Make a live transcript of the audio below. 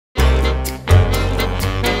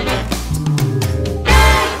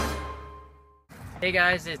Hey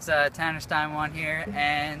guys, it's Steinwand here,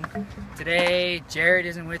 and today Jared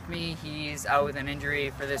isn't with me. He's out with an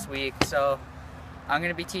injury for this week, so I'm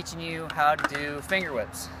going to be teaching you how to do finger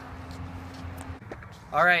whips.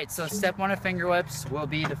 Alright, so step one of finger whips will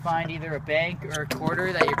be to find either a bank or a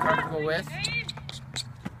quarter that you're comfortable with.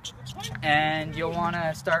 And you'll want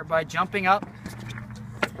to start by jumping up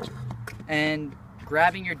and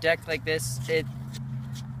grabbing your deck like this.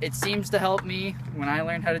 It seems to help me when I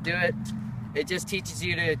learned how to do it. It just teaches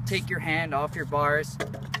you to take your hand off your bars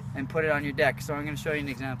and put it on your deck. So I'm going to show you an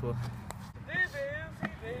example.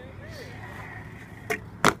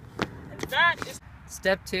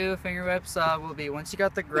 Step two, finger whips, will be once you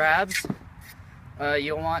got the grabs,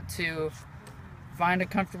 you'll want to find a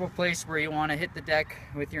comfortable place where you want to hit the deck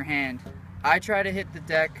with your hand. I try to hit the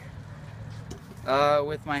deck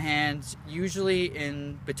with my hands, usually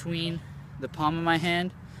in between the palm of my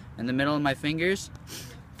hand and the middle of my fingers.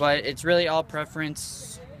 But it's really all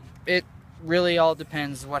preference. It really all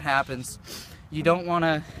depends what happens. You don't want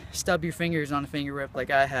to stub your fingers on a finger whip like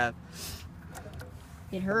I have.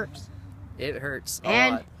 It hurts. It hurts a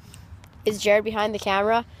lot. It's Jared behind the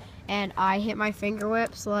camera, and I hit my finger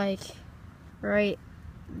whips like right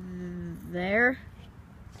there,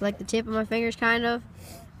 like the tip of my fingers kind of.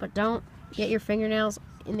 But don't get your fingernails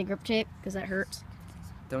in the grip tape because that hurts.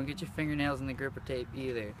 Don't get your fingernails in the gripper tape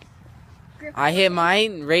either. I hit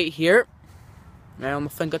mine right here, right on my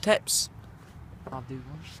fingertips. I'll do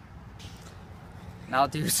one. And I'll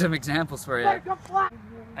do some examples for you.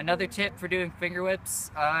 Another tip for doing finger whips,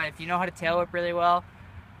 if you know how to tail whip really well,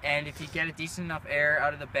 and if you get a decent enough air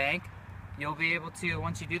out of the bank, you'll be able to,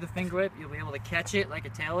 once you do the finger whip, you'll be able to catch it like a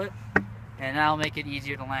tail whip, and that'll make it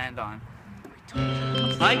easier to land on.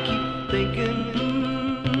 I keep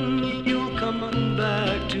thinking you'll come on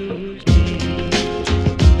back to me.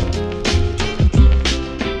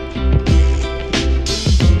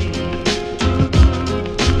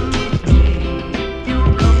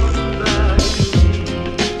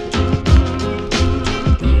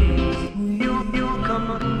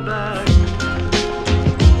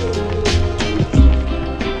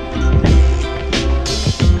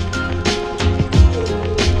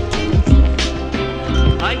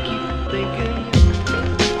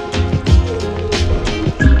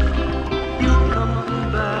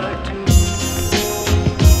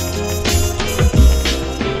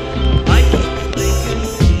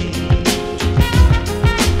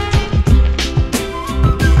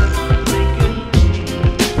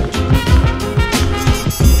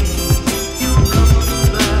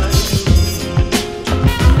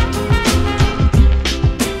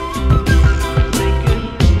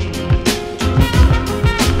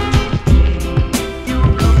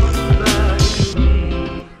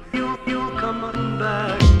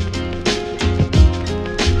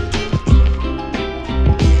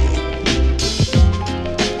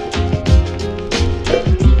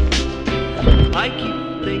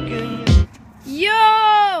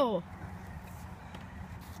 Yo!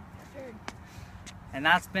 And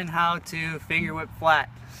that's been how to finger whip flat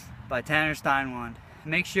by Steinwand.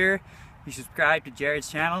 Make sure you subscribe to Jared's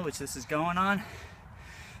channel, which this is going on,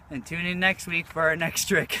 and tune in next week for our next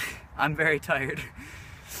trick. I'm very tired.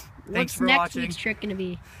 Thanks for watching. What's next week's trick gonna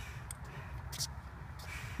be?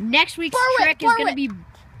 Next week's trick is gonna be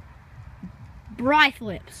bri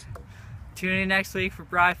flips. Tune in next week for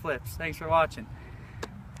bri flips. Thanks for watching.